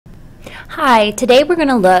Hi, today we're going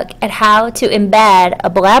to look at how to embed a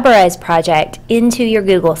Blabberize project into your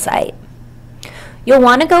Google site. You'll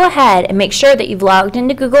want to go ahead and make sure that you've logged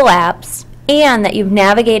into Google Apps and that you've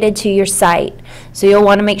navigated to your site. So you'll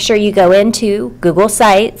want to make sure you go into Google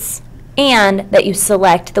Sites and that you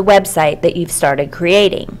select the website that you've started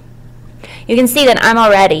creating. You can see that I'm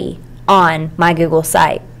already on my Google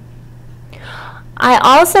site. I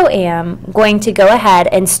also am going to go ahead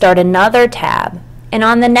and start another tab. And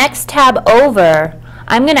on the next tab over,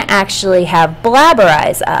 I'm going to actually have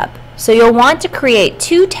Blabberize up. So you'll want to create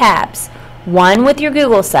two tabs, one with your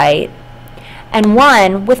Google site and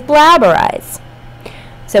one with Blabberize.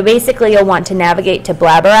 So basically you'll want to navigate to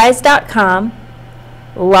blabberize.com,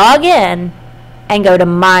 log in, and go to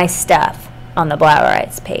My Stuff on the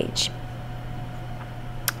Blabberize page.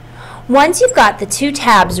 Once you've got the two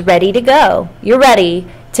tabs ready to go, you're ready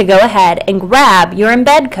to go ahead and grab your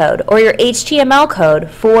embed code or your HTML code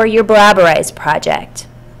for your Blabberize project.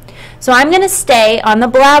 So I'm going to stay on the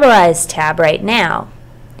Blabberize tab right now,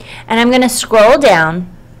 and I'm going to scroll down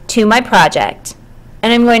to my project,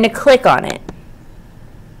 and I'm going to click on it.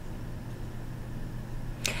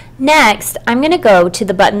 Next, I'm going to go to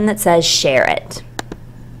the button that says Share It.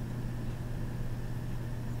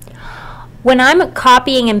 When I'm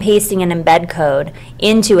copying and pasting an embed code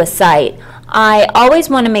into a site, I always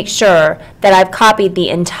want to make sure that I've copied the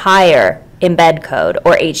entire embed code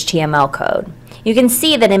or HTML code. You can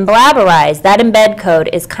see that in Blabberize, that embed code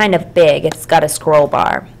is kind of big. It's got a scroll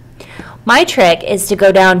bar. My trick is to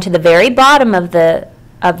go down to the very bottom of the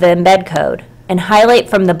embed code and highlight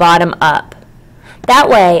from the bottom up. That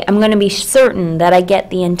way, I'm going to be certain that I get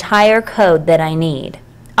the entire code that I need.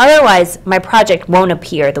 Otherwise, my project won't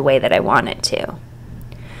appear the way that I want it to.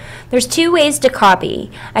 There's two ways to copy.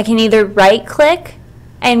 I can either right-click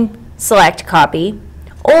and select copy,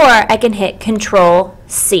 or I can hit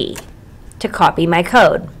Control-C to copy my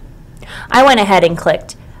code. I went ahead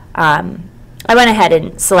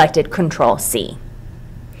and selected Control-C.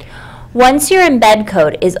 Once your embed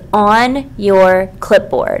code is on your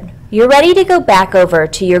clipboard, you're ready to go back over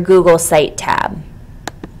to your Google Site tab.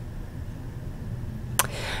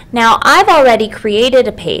 Now, I've already created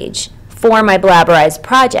a page for my Blabberize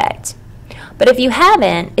project. But if you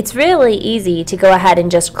haven't, it's really easy to go ahead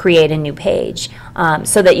and just create a new page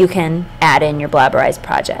so that you can add in your Blabberize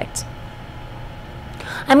project.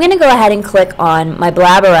 I'm going to go ahead and click on my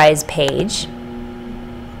Blabberize page,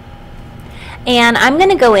 and I'm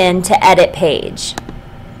going to go into Edit Page.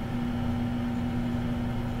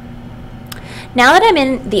 Now that I'm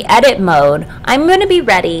in the edit mode, I'm going to be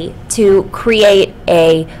ready to create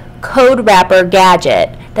a code wrapper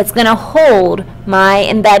gadget that's going to hold my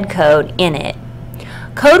embed code in it.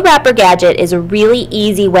 Code wrapper gadget is a really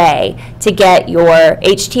easy way to get your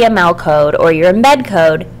HTML code or your embed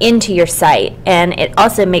code into your site, and it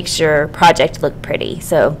also makes your project look pretty,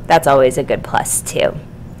 so that's always a good plus too.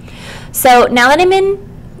 So now that I'm in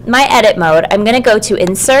my edit mode, I'm going to go to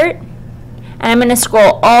Insert, and I'm going to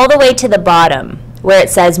scroll all the way to the bottom where it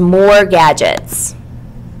says More Gadgets.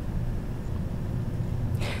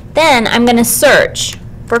 Then I'm going to search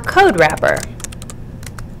for code wrapper.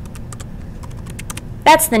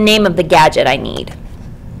 That's the name of the gadget I need.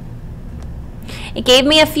 It gave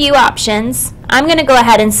me a few options. I'm going to go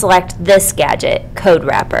ahead and select this gadget, code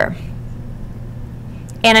wrapper.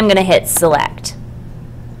 And I'm going to hit select.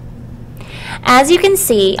 As you can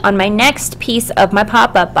see on my next piece of my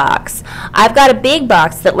pop-up box, I've got a big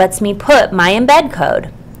box that lets me put my embed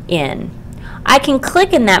code in. I can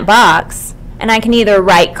click in that box, and I can either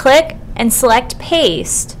right-click and select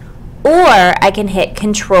paste, or I can hit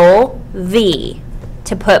Control-V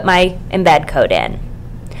to put my embed code in.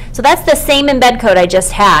 So that's the same embed code I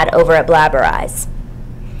just had over at Blabberize.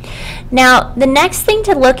 Now, the next thing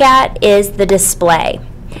to look at is the display.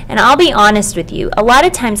 And I'll be honest with you, a lot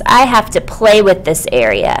of times I have to play with this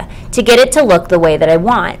area to get it to look the way that I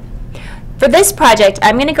want. For this project,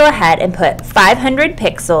 I'm going to go ahead and put 500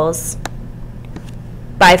 pixels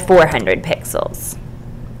by 400 pixels.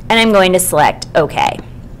 And I'm going to select OK.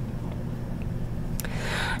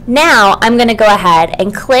 Now I'm going to go ahead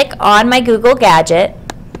and click on my Google gadget,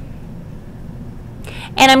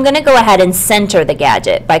 and I'm going to go ahead and center the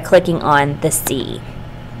gadget by clicking on the C.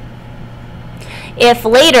 If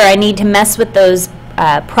later I need to mess with those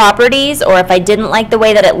properties, or if I didn't like the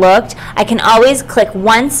way that it looked, I can always click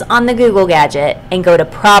once on the Google gadget and go to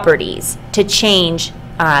Properties to change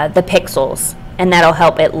the pixels, and that'll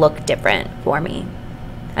help it look different for me.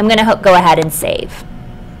 I'm going to go ahead and save.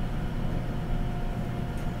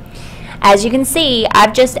 As you can see,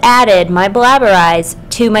 I've just added my Blabberize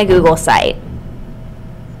to my Google site.